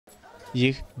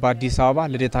ይህ በአዲስ አበባ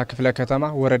ልደታ ክፍለ ከተማ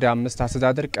ወረዳ 5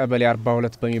 አስተዳደር ቀበሌ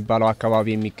 42 በሚባለው አካባቢ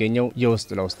የሚገኘው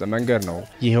ለውስጥ መንገድ ነው።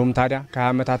 ይሄውም ታዲያ ከ20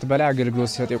 ዓመታት በላይ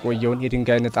አገልግሎት ሲሰጥ የቆየውን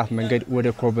የድንጋይ ንጣፍ መንገድ ወደ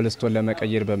ኮብልስቶን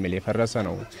ለመቀየር በሚል የፈረሰ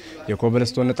ነው።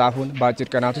 የኮብልስቶን ንጣፉን በአጭር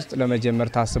ቀናት ውስጥ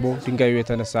ለመጀመር ታስቦ ድንጋዩ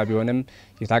የተነሳ ቢሆንም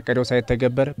የታቀደው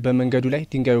ሳይተገበር በመንገዱ ላይ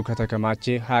ድንጋዩ ከተከማቸ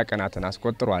 20 ቀናትን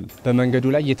አስቆጥሯል። በመንገዱ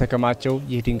ላይ የተከማቸው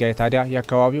ይህ ድንጋይ ታዲያ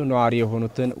የአካባቢው ነዋሪ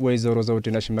የሆኑትን ወይዘሮ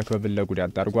ዘውድነሽ መክበብን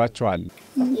ለጉዳት ዳርጓቸዋል።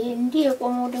 እንዲህ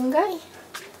የቆመው ድንጋይ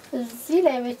እዚህ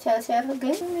ላይ ብቻ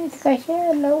ሲያርገኝ ከሸ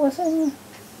ለወሰኝ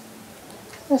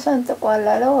ሰንጥቋል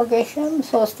አለ። ወገሻም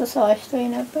 3 ሰው አሽቶኝ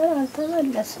ነበር፣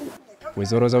 አልተመለሰም።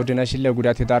 ወይዘሮ ዘውድነሽን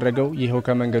ለጉዳት የዳረገው ይሄው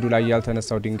ከመንገዱ ላይ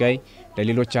ያልተነሳው ድንጋይ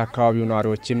ለሌሎች አካባቢው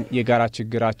ነዋሪዎችም የጋራ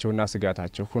ችግራቸውና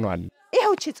ስጋታቸው ሆኗል።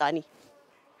 ይሄው ቺጻኒ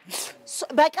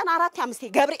በቀን 4-5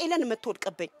 ገብርኤልን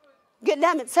የምትወድቅብኝ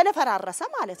ለምን ስለፈራረሰ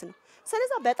ማለት ነው።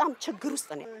 ስለዚህ በጣም ችግር ውስጥ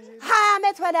ነው። 20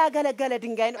 ዓመት በላይ ያገለገለ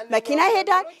ድንጋይ ነው። መኪና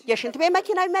ይሄዳል፣ የሽንት ቤት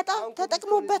መኪና ይመጣ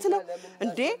ተጠቅሞበት ነው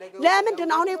እንዴ።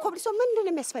 ለምንድን አሁን የኮብልስቶን ምንድን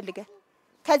ነው የሚያስፈልገው?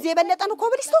 ከዚህ የበለጠ ነው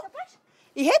ኮብልስቶን?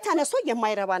 ይሄ ተነስቶ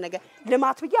የማይረባ ነገር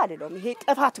ልማት ብዬ አይደለም፣ ይሄ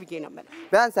ጥፋት ብዬ ነው ማለት።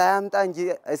 ቢያንስ አያምጣ እንጂ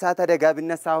እሳት አደጋ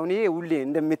ቢነሳ አሁን ይሄ ሁሌ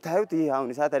እንደምታዩት ይሄ አሁን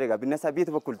እሳት አደጋ ቢነሳ ቤት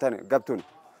በኩል ገብቶ ነው።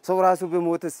 ሰው ራሱ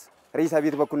በሞትስ ሬሳ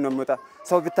ቤት በኩል ነው የሚወጣ፣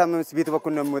 ሰው ቢታመምስ ቤት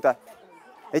በኩል ነው የሚወጣ።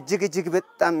 እጅግ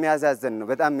በጣም የሚያዛዘን ነው፣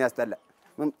 በጣም የሚያስጠላ።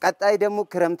 ቀጣይ ደግሞ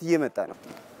ክረምት እየመጣ ነው።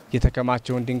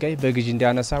 የተከማቸውን ድንጋይ በግዥ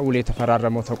እንዲያነሳ ውል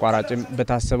የተፈራረመው ተቋራጭም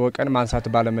በታሰበው ቀን ማንሳት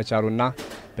ባለመቻሉና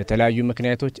በተለያዩ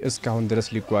ምክንያቶች እስካሁን ድረስ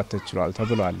ሊጓተት ችሏል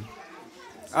ተብሏል።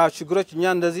 ችግሮች እኛ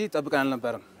እንደዚህ ጠብቀን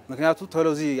አልነበረም። ምክንያቱም ቶሎ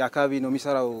እዚህ አካባቢ ነው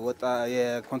የሚሰራው ወጣ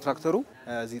የኮንትራክተሩ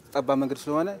እዚህ ጠባብ መንገድ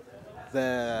ስለሆነ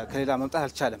ከሌላ መምጣት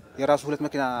አልቻለም። የራሱ 2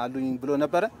 መኪና አሉኝ ብሎ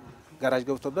ነበረ፣ ጋራጅ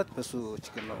ገብቶበት በሱ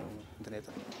ችግር ነው እንትኔታ።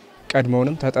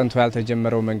 ቀድሞውንም ተጠንቶ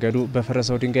ያልተጀመረው መንገዱ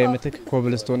በፈረሰው ድንጋይ ምትክ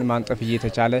ኮብልስቶን ማንጠፍ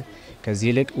እየተቻለ ከዚህ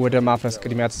ይልቅ ወደ ማፍረስ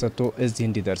ቅድሚያ ተሰጥቶ እዚህ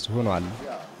እንዲደርስ ሆኗል።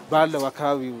 ባለው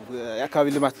አካባቢ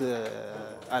ልማት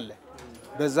አለ።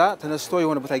 በዛ ተነስቶ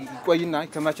የሆነ ቦታ ይቆይና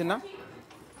ይከማችና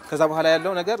ከዛ በኋላ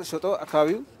ያለው ነገር ሸጦ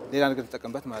አካባቢው ሌላ ነገር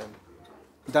ተጠቀምበት ማለት ነው።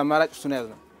 እንደ አማራጭ እሱ ነው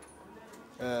ያለው።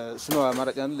 እሱ ነው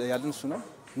አማራጭ ያለን እሱ ነው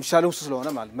የሚሻለው እሱ ስለሆነ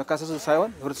ማለት መካሰሱ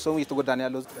ሳይሆን ህብረተሰቡ እየተጎዳ ነው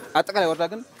ያለው። አጠቃላይ ወረዳ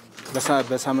ግን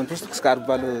በሳምንት ውስጥ እስከ አርብ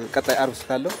ባለው ቀጣይ አርብ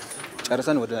እስካለው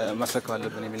ጨርሰን ወደ ማስረከብ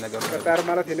አለብን የሚል ነገር ነው። ቀጣይ አርብ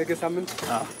ማለት የነገ ሳምንት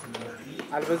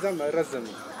አልበዛም ረዘም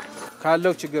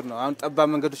ካለው ችግር ነው። አሁን ጠባብ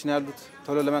መንገዶች ነው ያሉት፣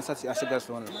 ቶሎ ለማንሳት አስቸጋሪ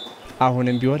ስለሆነ ነው።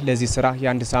 አሁንም ቢሆን ለዚህ ስራ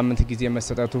የ1 ሳምንት ጊዜ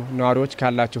መሰጠቱ ነዋሪዎች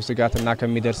ካላቸው ስጋትና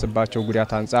ከሚደርስባቸው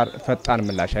ጉዳት አንጻር ፈጣን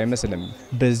ምላሽ አይመስልም።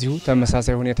 በዚሁ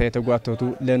ተመሳሳይ ሁኔታ የተጓተቱ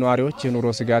ለነዋሪዎች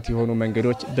የኑሮ ስጋት የሆኑ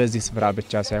መንገዶች በዚህ ስፍራ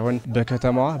ብቻ ሳይሆን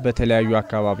በከተማዋ በተለያዩ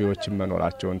አካባቢዎች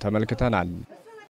መኖራቸውን ተመልክተናል።